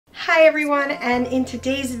Hi everyone, and in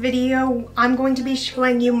today's video I'm going to be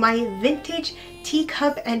showing you my vintage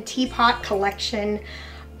teacup and teapot collection.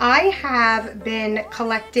 I have been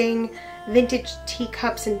collecting vintage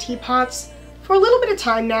teacups and teapots for a little bit of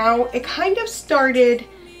time now. It kind of started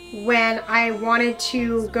when I wanted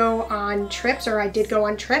to go on trips, or I did go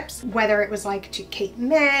on trips, whether it was like to Cape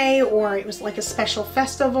May or it was like a special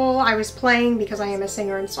festival I was playing because I am a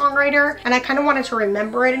singer and songwriter, and I kind of wanted to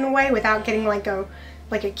remember it in a way without getting like a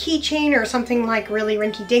keychain or something like really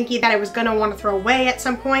rinky-dinky that I was gonna want to throw away at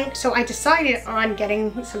some point. So I decided on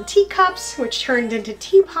getting some teacups, which turned into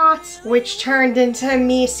teapots, which turned into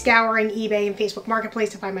me scouring eBay and Facebook Marketplace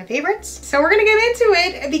to find my favorites. So we're gonna get into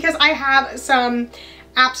it because I have some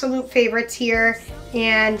absolute favorites here,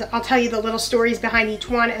 and I'll tell you the little stories behind each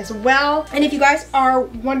one as well. And if you guys are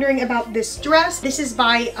wondering about this dress, this is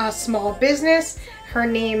by a small business. Her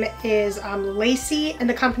name is Lacey, and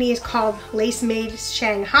the company is called Lace Made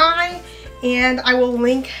Shanghai, and I will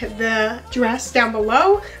link the dress down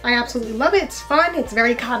below. I absolutely love it. It's fun. It's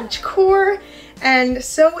very cottagecore, and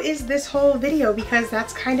so is this whole video because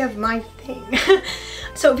that's kind of my thing.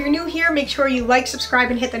 So if you're new here, make sure you like,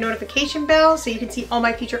 subscribe, and hit the notification bell so you can see all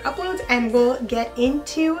my future uploads, and we'll get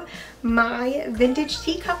into my vintage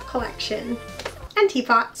teacup collection and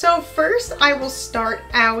teapot. So first I will start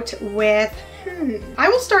out with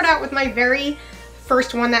my very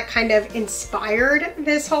first one that kind of inspired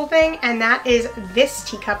this whole thing, and that is this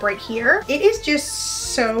teacup right here. It is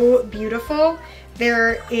just so beautiful.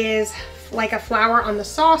 There is like a flower on the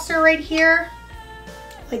saucer right here,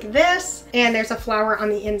 like this, and there's a flower on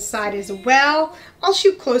the inside as well. I'll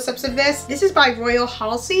shoot close-ups of this. This is by Royal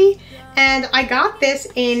Halsey, and I got this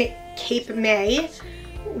in Cape May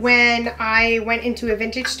when I went into a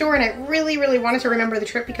vintage store, and I really wanted to remember the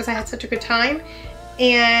trip because I had such a good time.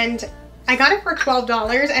 And I got it for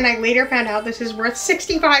 $12, and I later found out this is worth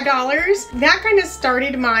 $65. That kind of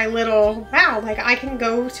started my little, wow, like I can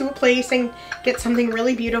go to a place and get something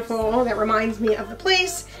really beautiful that reminds me of the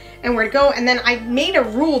place and where to go. And then I made a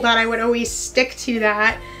rule that I would always stick to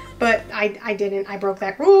that, but I didn't. I broke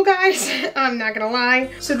that rule, guys. I'm not gonna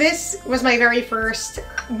lie. So this was my very first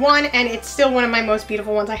one, and it's still one of my most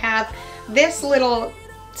beautiful ones I have. This little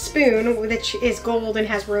spoon, which is gold and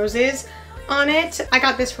has roses on it, I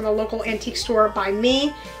got this from a local antique store by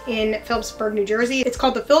me in Phillipsburg, New Jersey. It's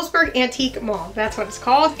called the Phillipsburg Antique Mall. That's what it's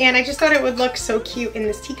called. And I just thought it would look so cute in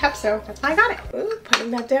this teacup, so that's why I got it. Ooh,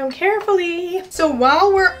 putting that down carefully. So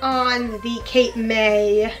while we're on the Cape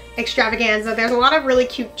May extravaganza, there's a lot of really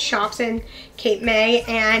cute shops in Cape May,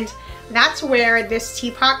 and that's where this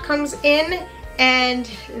teapot comes in. And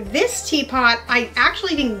this teapot I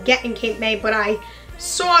actually didn't get in Cape May, but I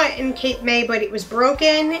saw it in Cape May, but it was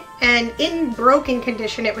broken, and in broken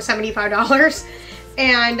condition it was $75,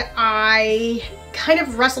 and I kind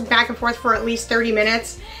of wrestled back and forth for at least 30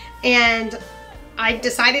 minutes, and I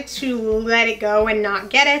decided to let it go and not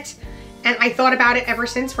get it. And I thought about it ever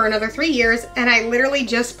since for another 3 years, and I literally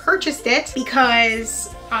just purchased it because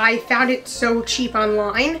I found it so cheap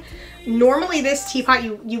online. Normally this teapot,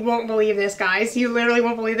 you won't believe this, guys, you literally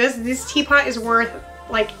won't believe this. This teapot is worth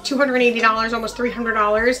like $280, almost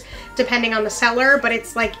 $300, depending on the seller, but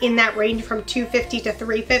it's like in that range from $250 to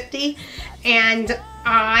 $350, and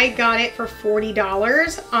I got it for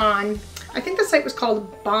 $40 on, I think the site was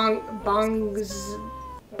called I'll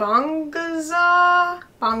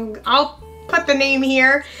put the name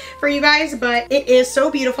here for you guys, but it is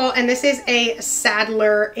so beautiful. And this is a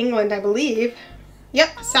Sadler, England, I believe.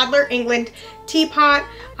 Yep, Sadler, England teapot.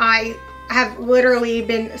 I have literally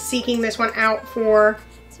been seeking this one out for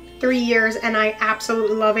 3 years, and I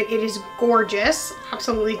absolutely love it. It is gorgeous,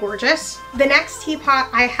 absolutely gorgeous. The next teapot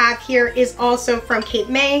I have here is also from Cape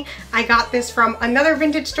May. I got this from another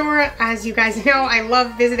vintage store. As you guys know, I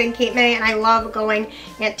love visiting Cape May, and I love going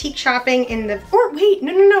antique shopping in the, or wait,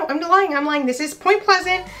 no, I'm lying. This is Point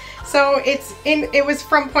Pleasant. So it was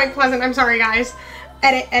from Point Pleasant. I'm sorry, guys.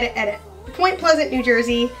 Edit. Point Pleasant, New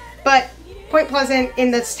Jersey, but Point Pleasant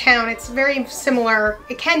in this town, it's very similar.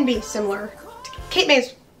 It can be similar. Cape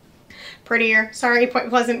May's prettier, sorry, Point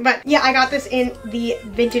Pleasant, but yeah, I got this in the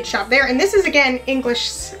vintage shop there. And this is again English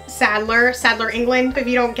Sadler, England. If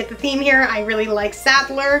you don't get the theme here, I really like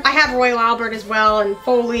Sadler. I have Royal Albert as well, and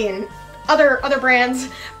Foley, and other brands,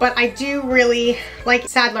 but I do really like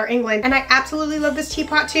Sadler, England, and I absolutely love this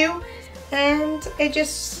teapot too. And I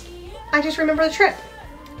just remember the trip,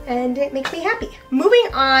 and it makes me happy.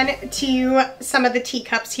 Moving on to some of the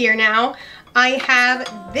teacups here now. I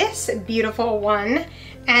have this beautiful one,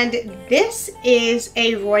 and this is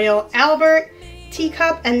a Royal Albert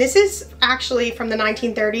teacup, and this is actually from the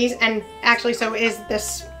 1930s, and actually so is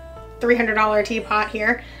this $300 teapot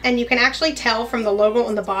here. And you can actually tell from the logo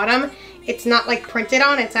on the bottom, it's not like printed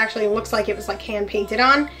on, it's actually looks like it was like hand painted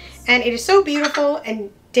on. And it is so beautiful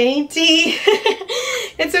and dainty.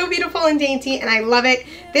 It's so beautiful and dainty and I love it.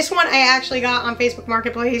 This one I actually got on Facebook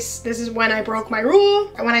Marketplace. This is when I broke my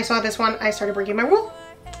rule. And when I saw this one, I started breaking my rule.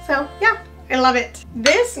 So yeah, I love it.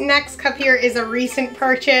 This next cup here is a recent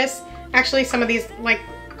purchase. Actually, some of these, like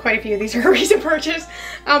quite a few of these are a recent purchase.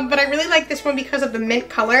 But I really like this one because of the mint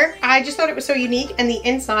color. I just thought it was so unique and the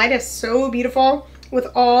inside is so beautiful with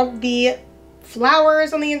all the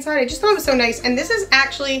flowers on the inside. I just thought it was so nice. And this is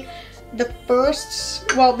actually the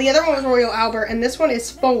first, well, the other one was Royal Albert and this one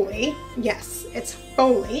is Foley. Yes, it's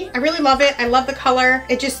Foley. I really love it. I love the color.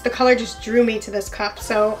 The color just drew me to this cup,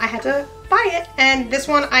 so I had to buy it. And this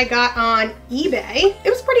one I got on eBay. It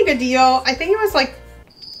was a pretty good deal. I think it was like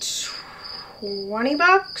 20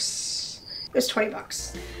 bucks. It was 20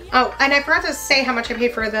 bucks. Oh, and I forgot to say how much I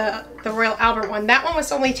paid for the Royal Albert one. That one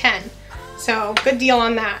was only 10. So good deal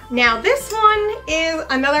on that. Now this one is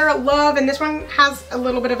another love, and this one has a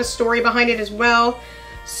little bit of a story behind it as well.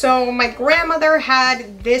 So my grandmother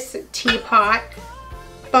had this teapot,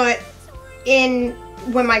 but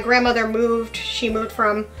when my grandmother moved, she moved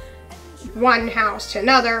from one house to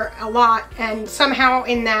another a lot, and somehow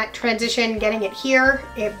in that transition getting it here,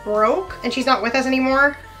 it broke, and she's not with us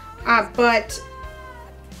anymore. But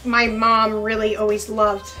my mom really always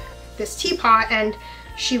loved this teapot and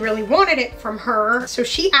she really wanted it from her, so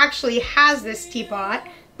she actually has this teapot,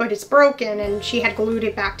 but it's broken and she had glued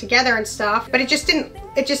it back together and stuff, but it just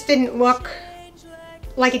didn't look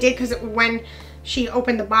like it did, because when she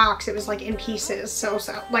opened the box it was like in pieces. So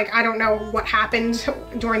like I don't know what happened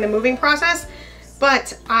during the moving process,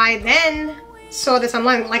 but I then saw this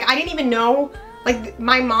online. Like I didn't even know, like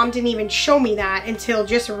my mom didn't even show me that until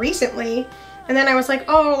just recently, and then I was like,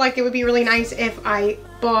 oh, like it would be really nice if I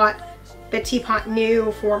bought the teapot new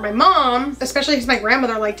for my mom, especially because my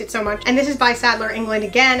grandmother liked it so much. And this is by Sadler, England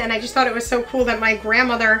again, and I just thought it was so cool that my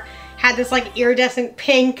grandmother had this like iridescent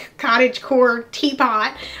pink cottagecore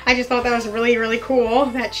teapot. I just thought that was really, really cool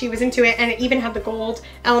that she was into it, and it even had the gold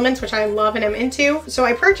elements, which I love and am into. So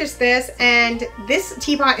I purchased this, and this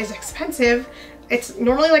teapot is expensive. It's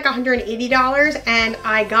normally like $180, and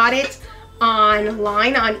I got it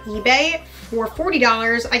online on eBay for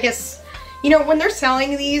 $40. I guess, you know, when they're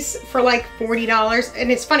selling these for like $40,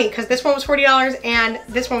 and it's funny because this one was $40 and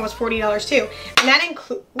this one was $40 too, and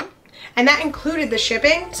that included the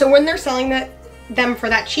shipping. So when they're selling them for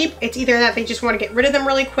that cheap, it's either that they just want to get rid of them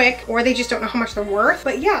really quick or they just don't know how much they're worth.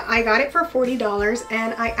 But yeah, I got it for $40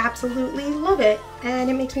 and I absolutely love it, and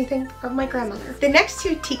it makes me think of my grandmother. The next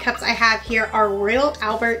two teacups I have here are Royal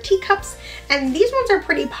Albert teacups, and these ones are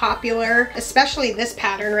pretty popular, especially this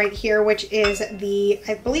pattern right here, which is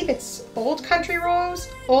I believe it's Old Country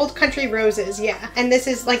Roses, yeah. And this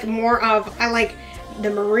is like more of, I like the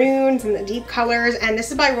maroons and the deep colors, and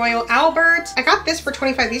this is by Royal Albert. I got this for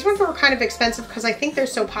 $25. These ones were kind of expensive because I think they're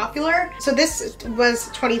so popular. So this was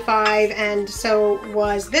 $25, and so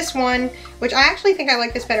was this one, which I actually think I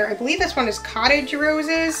like this better. I believe this one is Cottage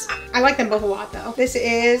Roses. I like them both a lot though. This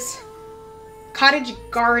is Cottage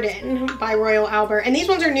Garden by Royal Albert, and these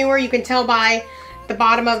ones are newer. You can tell by the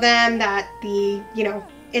bottom of them that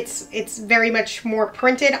it's very much more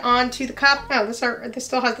printed onto the cup. Oh, this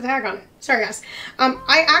still has the tag on it. Sorry guys.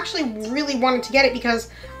 I actually really wanted to get it because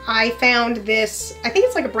I found this, I think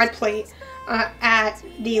it's like a bread plate at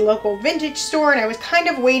the local vintage store, and I was kind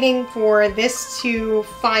of waiting for this to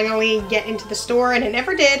finally get into the store, and it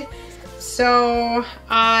never did. So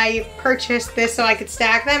I purchased this so I could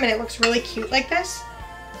stack them, and it looks really cute like this.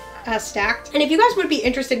 Stacked. And if you guys would be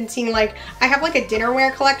interested in seeing, like, I have like a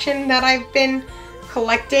dinnerware collection that I've been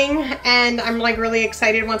collecting, and I'm like really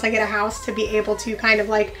excited once I get a house to be able to kind of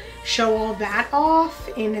like show all that off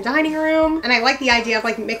in the dining room. And I like the idea of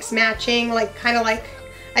like mix matching, like kind of like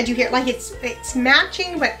I do here, like it's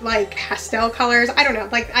matching but like pastel colors. I don't know,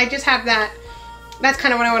 like I just have that. That's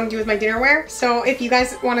kind of what I want to do with my dinnerware. So if you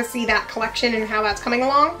guys want to see that collection and how that's coming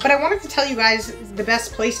along. But I wanted to tell you guys the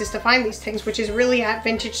best places to find these things, which is really at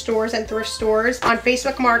vintage stores and thrift stores, on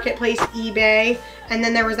Facebook Marketplace, eBay, and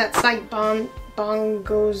then there was that site Bongaza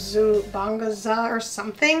or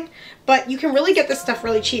something. But you can really get this stuff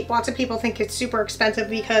really cheap. Lots of people think it's super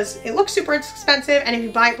expensive because it looks super expensive, and if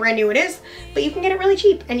you buy it brand new it is, but you can get it really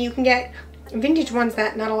cheap, and you can get vintage ones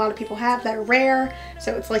that not a lot of people have that are rare,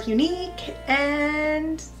 so it's like unique,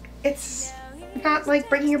 and it's not like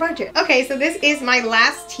breaking your budget. Okay, so this is my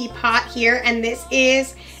last teapot here, and this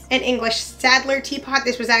is an English Sadler teapot.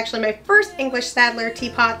 This was actually my first English Sadler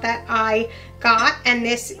teapot that I got, and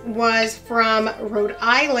this was from Rhode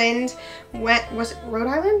Island. Was it Rhode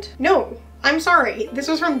Island? No, I'm sorry. This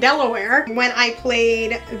was from Delaware when I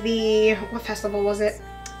played the, what festival was it?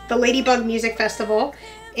 The Ladybug Music Festival.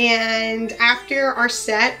 And after our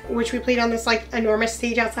set, which we played on this like enormous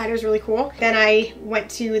stage outside, it was really cool. Then I went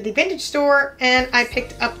to the vintage store and I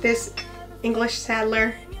picked up this English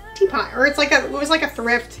Sadler teapot, or it was like a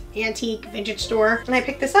thrift antique vintage store, and I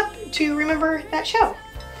picked this up to remember that show.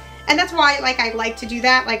 And that's why like I like to do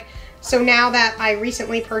that. Like, so now that I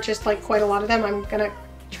recently purchased like quite a lot of them, I'm gonna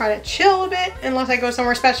try to chill a bit unless I go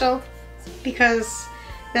somewhere special, because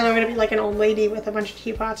then I'm gonna be like an old lady with a bunch of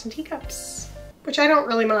teapots and teacups, which I don't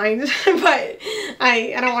really mind, but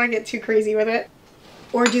I don't want to get too crazy with it.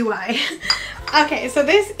 Or do I? Okay, so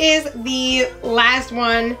this is the last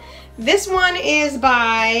one. This one is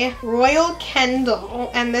by Royal Kendall,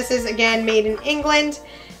 and this is again made in England.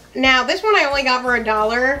 Now this one I only got for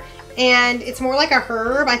 $1, and it's more like a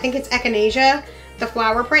herb. I think it's echinacea, the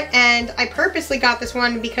flower print, and I purposely got this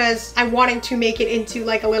one because I wanted to make it into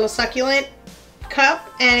like a little succulent cup,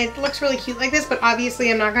 and it looks really cute like this, but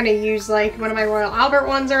obviously I'm not going to use like one of my Royal Albert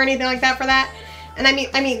ones or anything like that for that. And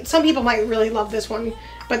I mean some people might really love this one,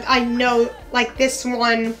 but I know like this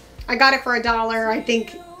one, I got it for $1. I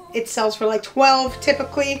think it sells for like 12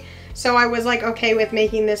 typically, so I was like okay with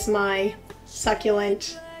making this my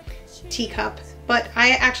succulent teacup. But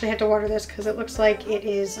I actually had to water this because it looks like it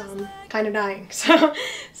is kind of dying. So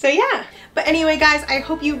yeah. But anyway, guys, I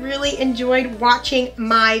hope you really enjoyed watching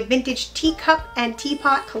my vintage teacup and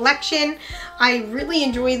teapot collection. I really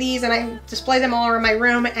enjoy these, and I display them all around my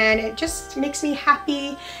room, and it just makes me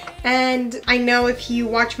happy. And I know if you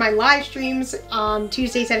watch my live streams on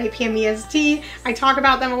Tuesdays at 8 p.m. EST, I talk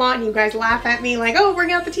about them a lot, and you guys laugh at me like, oh,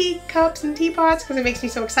 bring out the teacups and teapots, because it makes me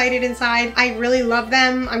so excited inside. I really love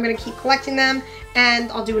them. I'm going to keep collecting them,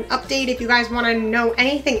 and I'll do an update. If you guys want to know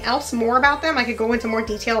anything else more about them, I could go into more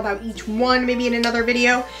detail about each one, maybe in another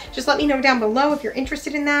video. Just let me know down below if you're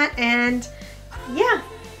interested in that. And yeah,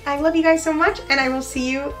 I love you guys so much, and I will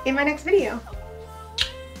see you in my next video.